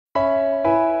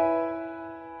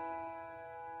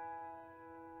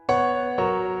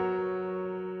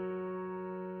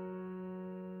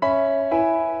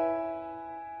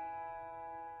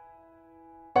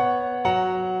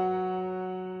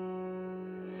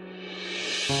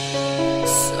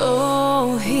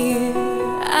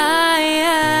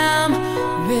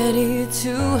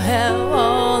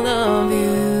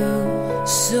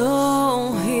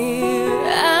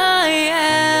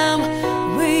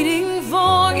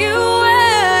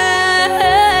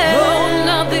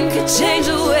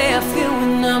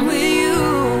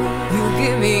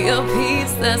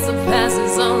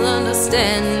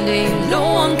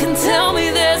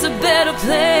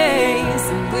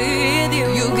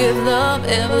love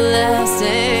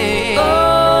everlasting.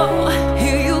 Oh,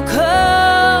 here you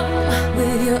come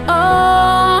with your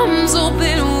arms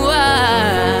open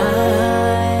wide.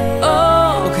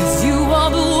 Oh, 'cause you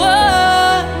are the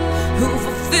one who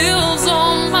fulfills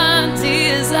all my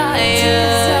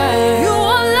desires. You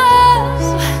are love,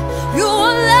 you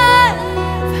are life,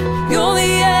 you're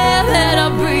the air that I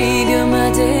breathe. You're my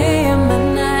day and my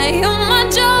night, you're my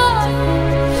joy,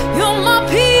 you're my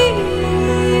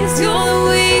peace, you're the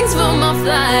wings for my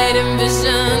flight and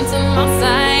vision to my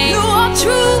sight. You are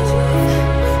truth,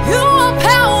 you are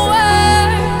power,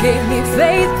 gave me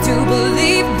faith to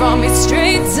believe, brought me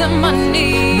straight to my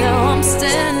knees. Now I'm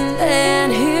standing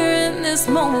here in this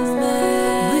moment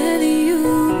with you.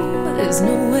 There's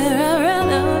nowhere I'd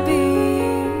rather be.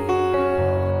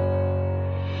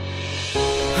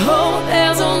 Oh,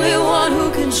 there's only one who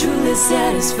can truly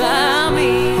satisfy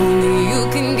me. Only you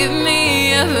can give me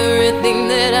everything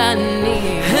that I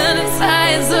need. And as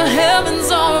high as the heavens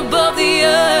are above the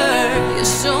earth, you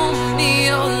show me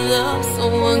your love so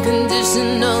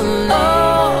unconditional.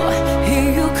 Oh,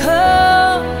 here you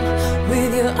come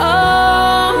with your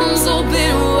arms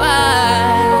open wide.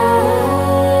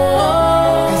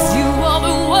 'Cause you are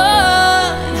the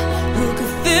one who can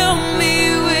fill me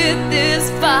with this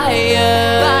fire.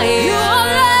 You are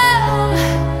love,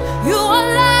 you are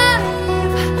life,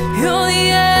 you're the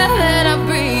air that I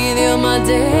breathe. You're my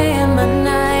day and my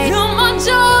night, you're my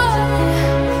joy,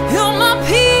 you're my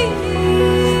peace,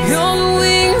 you're the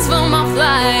wings for my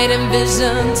flight and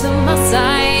vision to my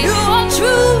sight. You are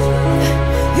truth,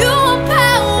 you are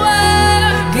power,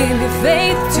 gave me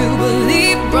faith to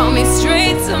believe, brought me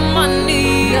straight to my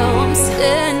knees. Now I'm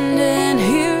standing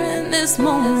here in this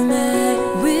moment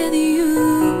with you.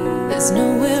 There's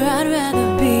nowhere I'd rather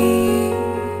be.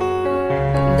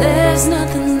 There's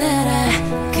nothing that I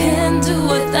can do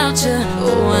without you.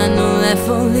 Oh, I know that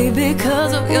fully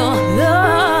because of your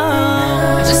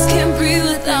love. I just can't breathe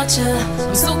without you.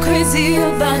 I'm so crazy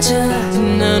about you,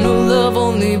 and I know love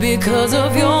only because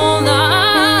of your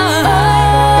love.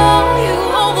 Oh, you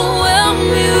overwhelm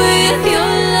me with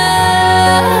your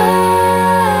love.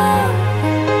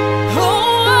 Oh,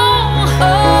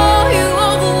 oh, you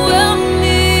overwhelm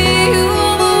me, you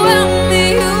overwhelm me,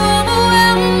 you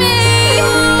overwhelm me, you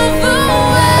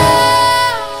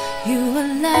overwhelm. You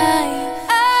are life,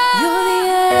 you're the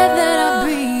air that I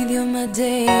breathe. You're my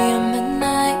day and my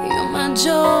night, you're my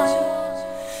joy,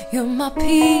 you're my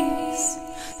peace,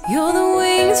 you're the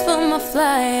wings for my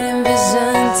flight and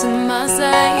vision to my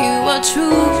sight. You are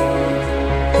truth,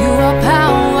 you are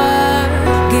power,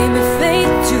 gave me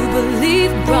faith to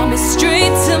believe, brought me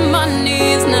straight to my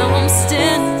knees. Now I'm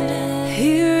standing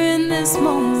here in this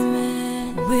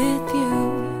moment with you.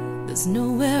 There's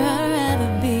nowhere I'd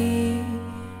rather be.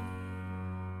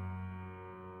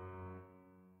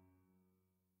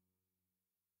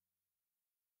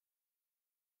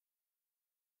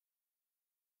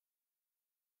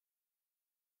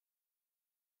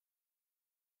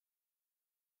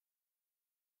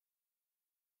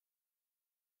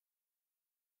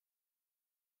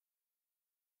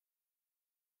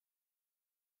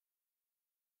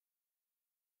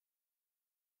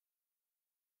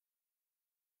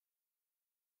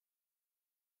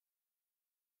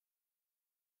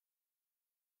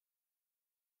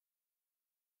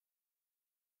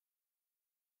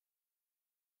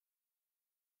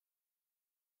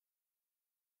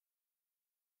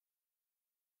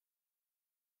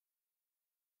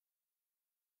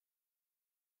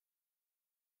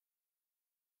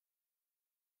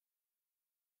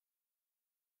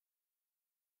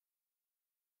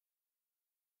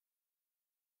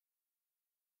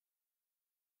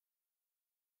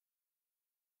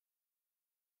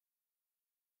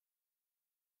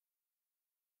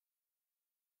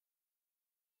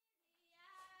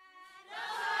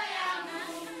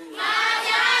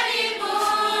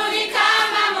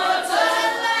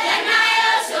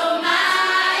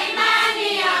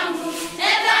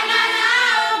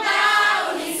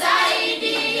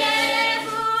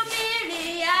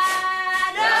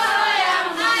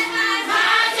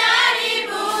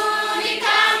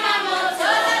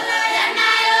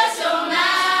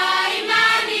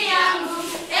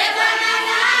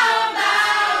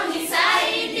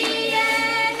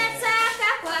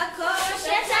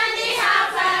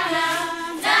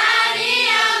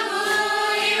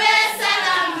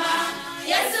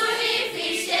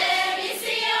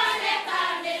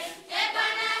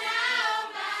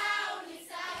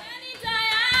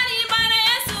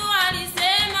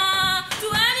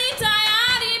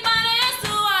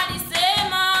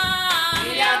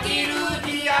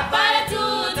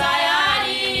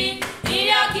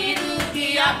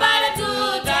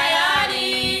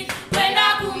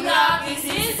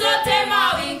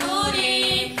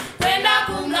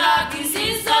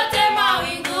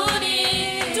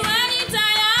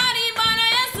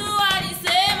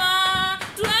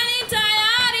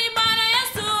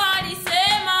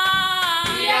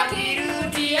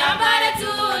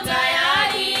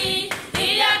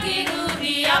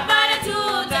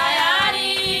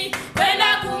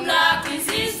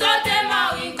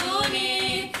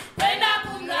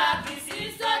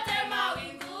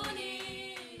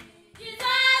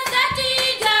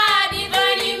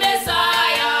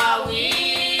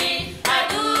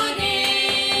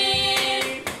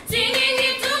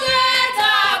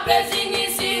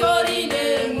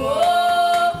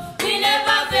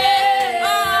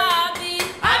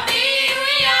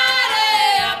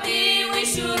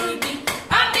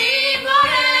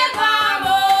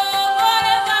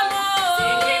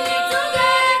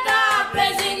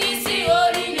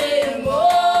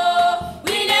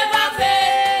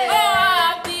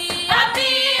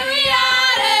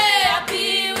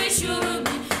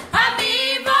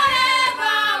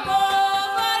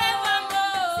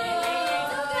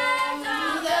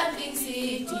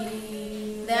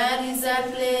 That is a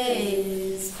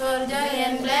place for joy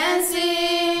and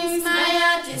blessings. My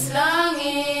heart is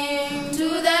longing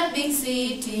to that big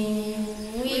city.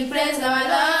 We praise our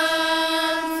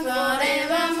Lord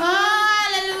forevermore.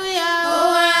 Hallelujah,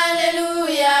 oh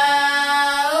hallelujah,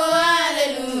 oh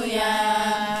hallelujah.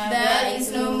 There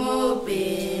is no more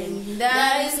pain,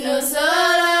 there is no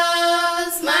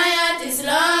sorrows. My heart is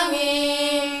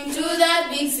longing to that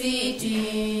big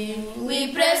city.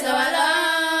 We praise our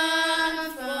Lord.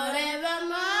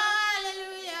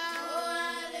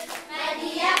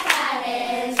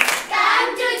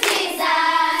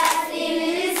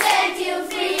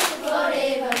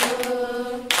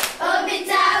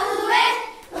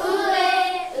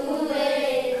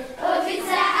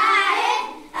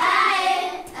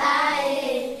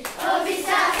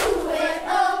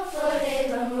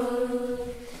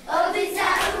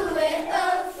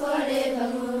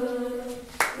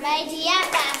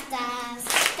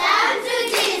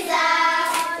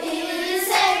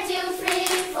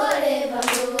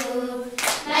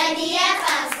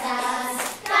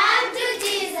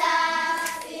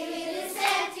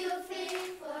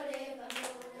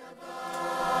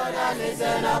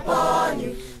 Listen upon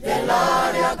you, the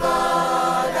Lord your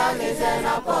God has listen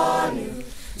upon you.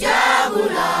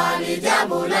 Jambulani,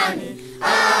 Jambulani,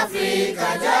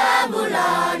 Africa,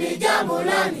 Jambulani,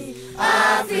 Jambulani,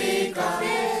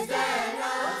 Africa.